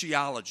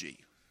hamartiology.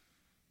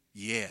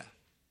 Yeah,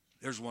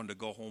 there's one to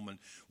go home and...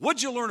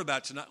 What'd you learn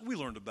about tonight? We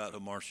learned about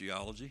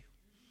hamartiology.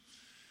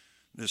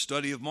 The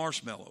study of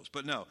marshmallows.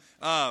 But no,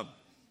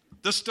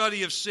 the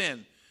study of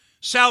sin.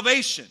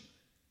 Salvation,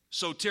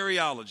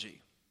 soteriology.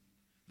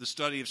 The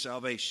study of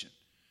salvation.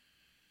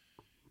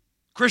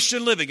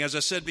 Christian living, as I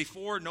said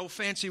before, no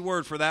fancy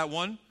word for that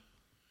one.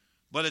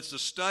 But it's the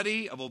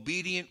study of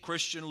obedient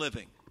Christian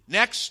living.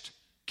 Next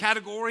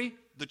category,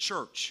 the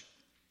church.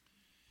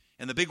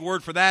 And the big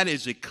word for that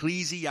is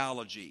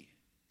ecclesiology,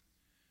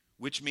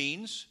 which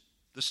means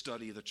the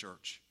study of the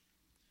church.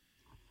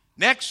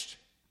 Next,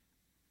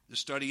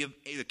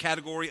 the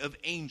category of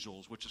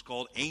angels, which is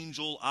called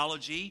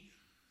angelology.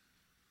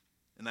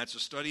 And that's the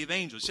study of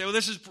angels. You say, well,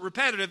 this is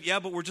repetitive. Yeah,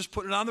 but we're just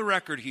putting it on the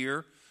record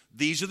here.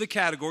 These are the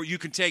categories. You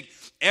can take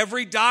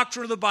every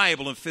doctrine of the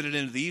Bible and fit it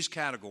into these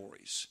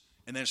categories.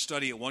 And then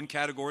study it one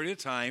category at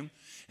a time.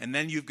 And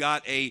then you've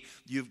got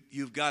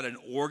an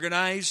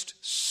organized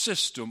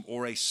system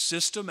or a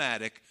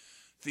systematic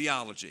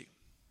theology.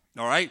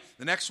 All right?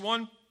 The next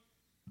one,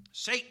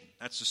 Satan.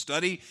 That's the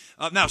study.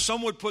 Now,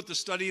 some would put the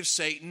study of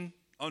Satan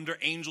under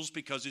angels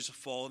because he's a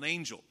fallen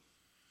angel.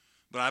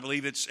 But I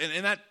believe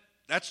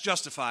that's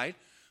justified.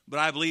 But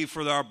I believe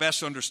for our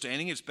best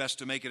understanding, it's best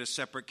to make it a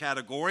separate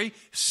category.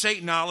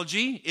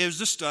 Satanology is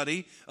the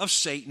study of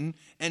Satan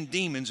and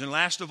demons. And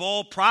last of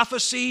all,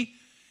 prophecy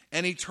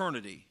and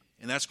eternity.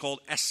 And that's called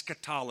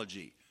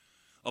eschatology.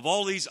 Of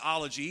all these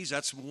ologies,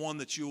 that's one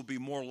that you will be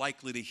more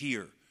likely to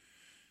hear.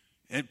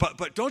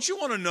 But don't you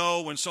want to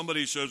know when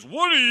somebody says,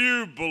 what do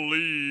you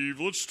believe?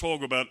 Let's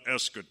talk about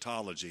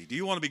eschatology. Do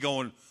you want to be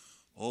going,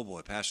 oh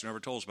boy, Pastor never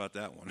told us about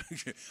that one.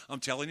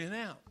 I'm telling you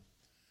now.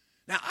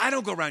 Now, I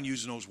don't go around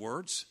using those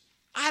words.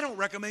 I don't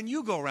recommend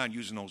you go around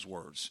using those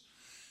words.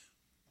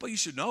 But you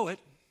should know it.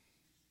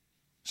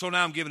 So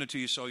now I'm giving it to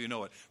you so you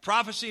know it.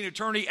 Prophecy and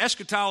eternity,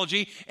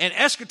 eschatology. And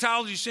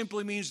eschatology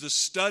simply means the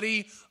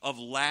study of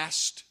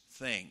last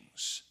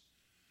things.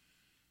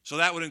 So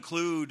that would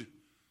include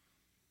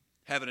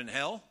heaven and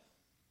hell.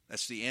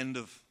 That's the end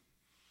of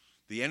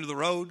the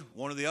road,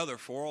 one or the other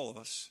for all of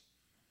us.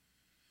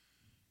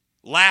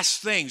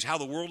 Last things, how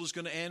the world is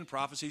going to end,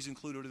 prophecy's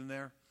included in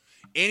there.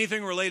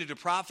 Anything related to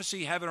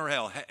prophecy, heaven or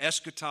hell,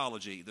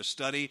 eschatology, the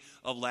study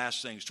of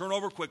last things. Turn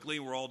over quickly,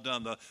 we're all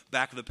done, the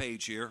back of the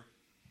page here.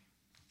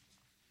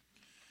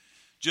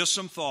 Just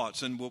some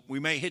thoughts, and we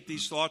may hit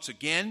these thoughts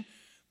again,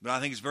 but I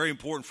think it's very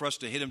important for us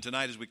to hit them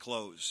tonight as we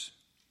close.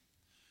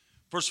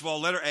 First of all,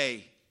 letter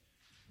A.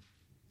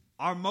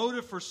 Our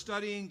motive for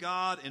studying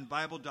God and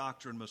Bible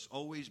doctrine must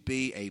always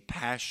be a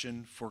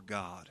passion for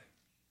God.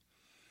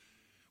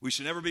 We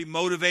should never be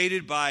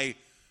motivated by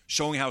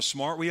showing how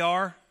smart we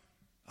are.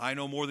 I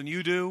know more than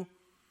you do.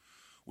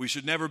 We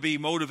should never be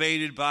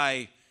motivated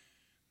by,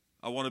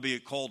 I want to be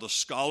called a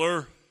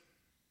scholar.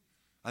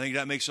 I think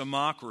that makes a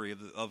mockery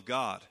of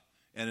God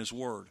and His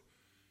Word.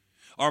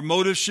 Our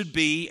motive should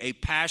be a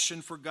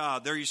passion for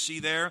God. There you see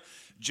there,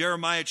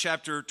 Jeremiah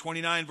chapter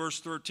 29, verse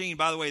 13.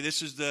 By the way,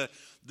 this is the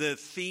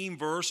theme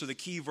verse or the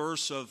key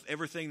verse of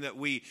everything that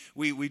we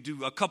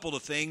do a couple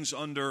of things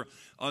under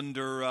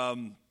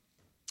my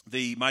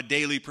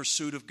daily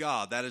pursuit of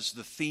God. That is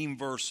the theme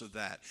verse of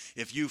that.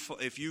 If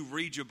you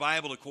read your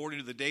Bible according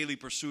to the daily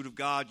pursuit of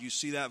God, you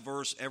see that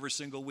verse every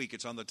single week.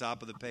 It's on the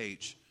top of the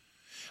page.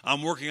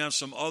 I'm working on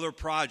some other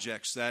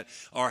projects that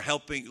are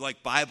helping,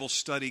 like Bible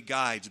study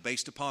guides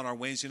based upon our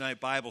Wednesday night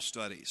Bible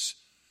studies.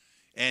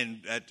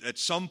 And at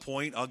some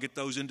point, I'll get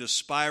those into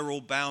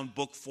spiral-bound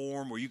book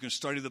form where you can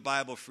study the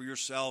Bible for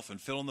yourself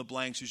and fill in the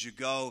blanks as you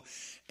go.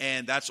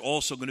 And that's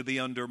also going to be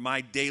under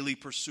my daily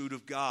pursuit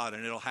of God.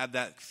 And it'll have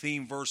that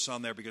theme verse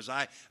on there because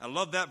I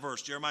love that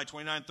verse, Jeremiah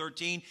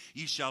 29:13.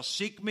 You shall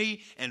seek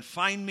me and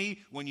find me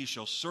when you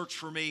shall search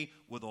for me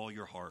with all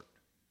your heart.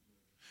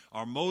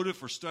 Our motive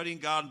for studying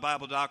God and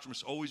Bible doctrine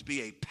must always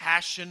be a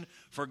passion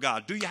for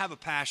God. Do you have a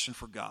passion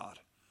for God?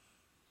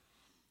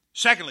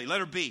 Secondly,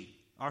 letter B.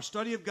 Our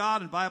study of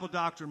God and Bible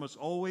doctrine must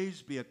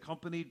always be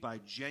accompanied by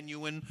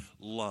genuine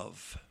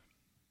love.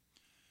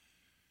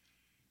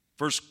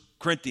 1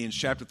 Corinthians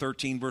chapter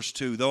 13, verse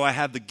 2. Though I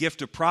have the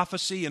gift of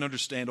prophecy and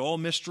understand all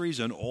mysteries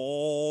and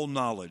all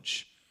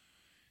knowledge,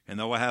 and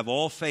though I have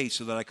all faith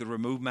so that I could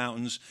remove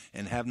mountains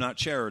and have not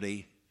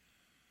charity,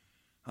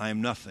 I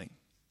am nothing.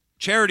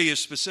 Charity is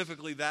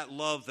specifically that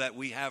love that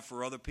we have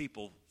for other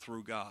people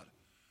through God.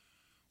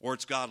 Or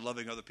it's God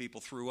loving other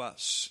people through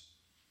us.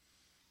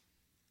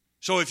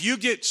 So if you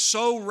get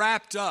so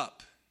wrapped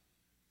up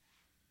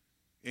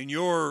in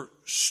your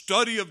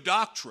study of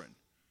doctrine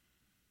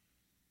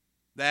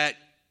that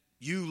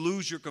you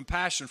lose your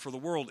compassion for the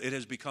world, it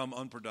has become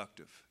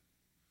unproductive.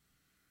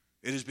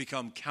 It has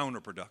become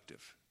counterproductive.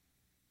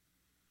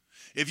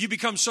 If you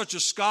become such a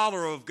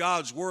scholar of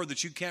God's Word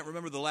that you can't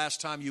remember the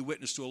last time you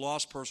witnessed to a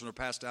lost person or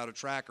passed out a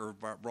tract or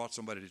brought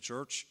somebody to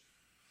church,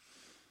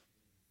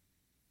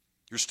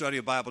 your study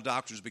of Bible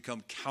doctrine has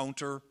become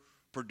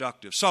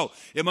counterproductive. So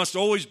it must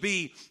always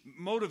be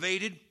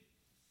motivated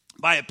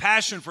by a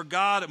passion for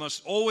God. It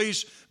must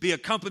always be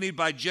accompanied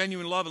by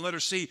genuine love. And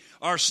letter C,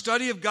 our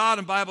study of God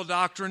and Bible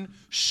doctrine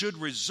should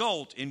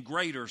result in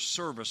greater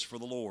service for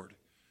the Lord.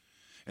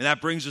 And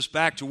that brings us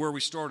back to where we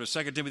started,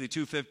 2 Timothy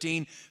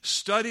 2:15.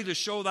 Study to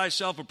show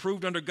thyself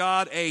approved unto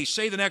God,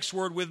 say the next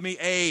word with me,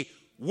 a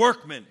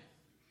workman.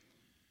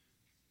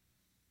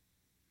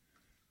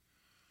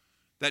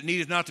 That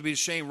needeth not to be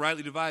ashamed,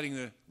 rightly dividing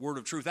the word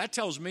of truth. That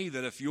tells me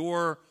that if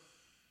you're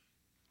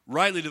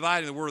rightly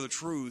dividing the word of the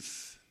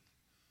truth,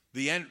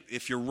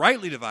 if you're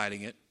rightly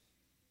dividing it,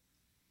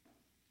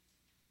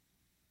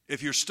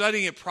 if you're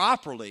studying it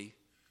properly,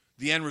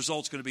 the end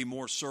result's going to be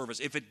more service.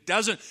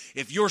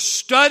 If your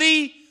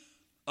study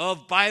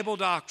of Bible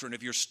doctrine,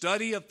 if your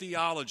study of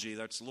theology,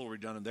 that's a little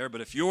redundant there,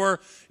 but if your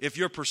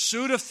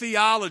pursuit of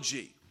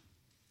theology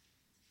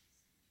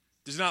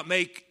does not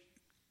make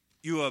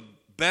you a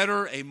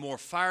better, a more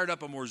fired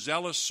up, a more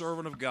zealous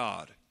servant of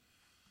God,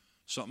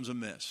 something's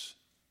amiss.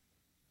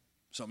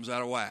 Something's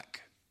out of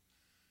whack.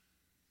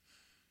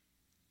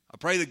 I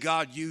pray that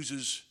God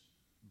uses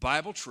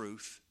Bible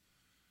truth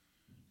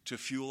to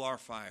fuel our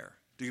fire,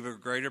 to give a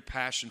greater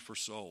passion for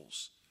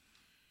souls,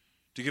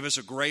 to give us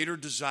a greater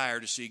desire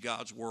to see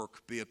God's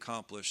work be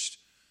accomplished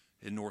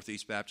in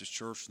Northeast Baptist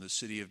Church and the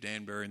city of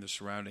Danbury and the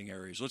surrounding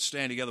areas. Let's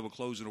stand together. We'll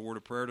close in a word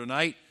of prayer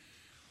tonight.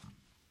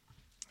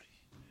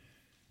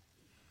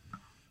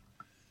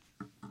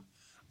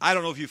 I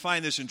don't know if you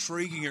find this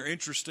intriguing or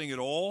interesting at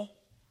all,